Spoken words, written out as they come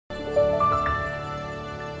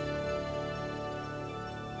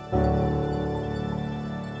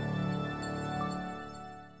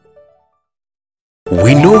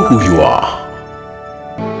We know who you are.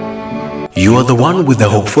 You are the one with the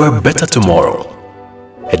hope for a better tomorrow,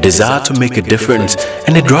 a desire to make a difference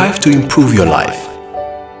and a drive to improve your life.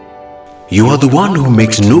 You are the one who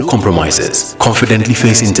makes no compromises, confidently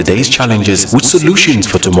facing today's challenges with solutions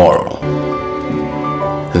for tomorrow.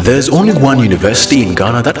 There's only one university in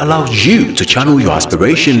Ghana that allows you to channel your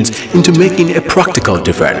aspirations into making a practical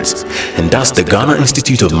difference, and that's the Ghana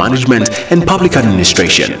Institute of Management and Public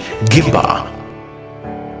Administration, GIMPA.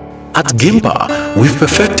 At GIMPA, we've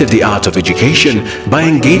perfected the art of education by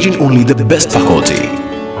engaging only the best faculty.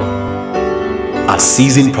 As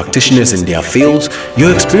seasoned practitioners in their fields,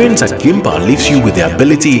 your experience at GIMPA leaves you with the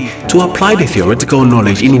ability to apply the theoretical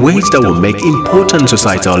knowledge in ways that will make important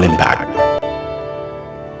societal impact.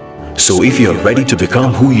 So if you're ready to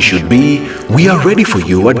become who you should be, we are ready for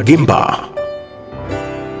you at GIMPA.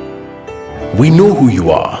 We know who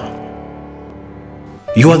you are.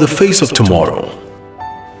 You are the face of tomorrow.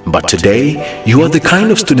 But today, you are the kind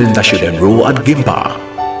of student that should enroll at GIMPA.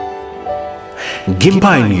 GIMPA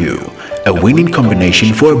and you, a winning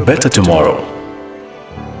combination for a better tomorrow.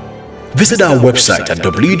 Visit our website at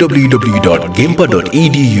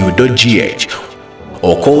www.gimpa.edu.gh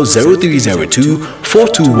or call 0302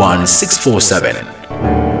 421 647.